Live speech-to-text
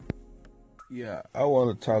Yeah, I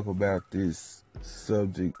want to talk about this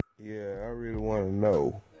subject. Yeah, I really want to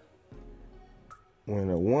know when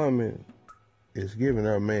a woman is giving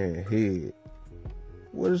her man head,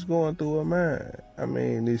 what is going through her mind? I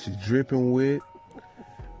mean, is she dripping wet?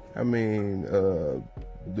 I mean,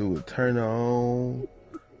 do it turn her on?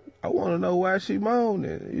 I want to know why she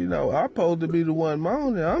moaning. You know, I'm supposed to be the one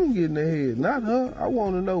moaning. I'm getting the head, not her. I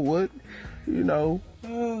want to know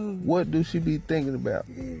what do she be thinking about?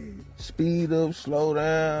 Speed up, slow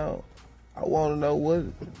down. I want to know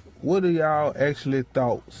what are y'all actually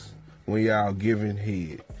thoughts when y'all giving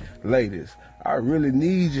head. Ladies, I really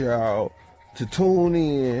need y'all to tune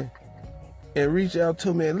in and reach out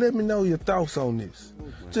to me and let me know your thoughts on this.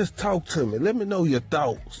 Just talk to me. Let me know your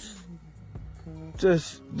thoughts.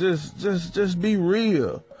 Just be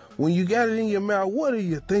real. When you got it in your mouth, what are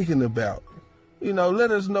you thinking about? Let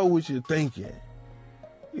us know what you're thinking.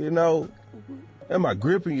 Am I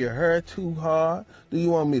gripping your hair too hard? Do you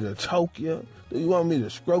want me to choke you? Do you want me to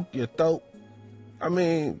stroke your throat? I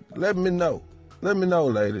mean, let me know. Let me know,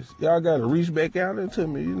 ladies. Y'all got to reach back out into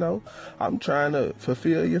me, I'm trying to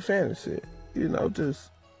fulfill your fantasy.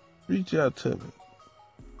 Just reach out to me.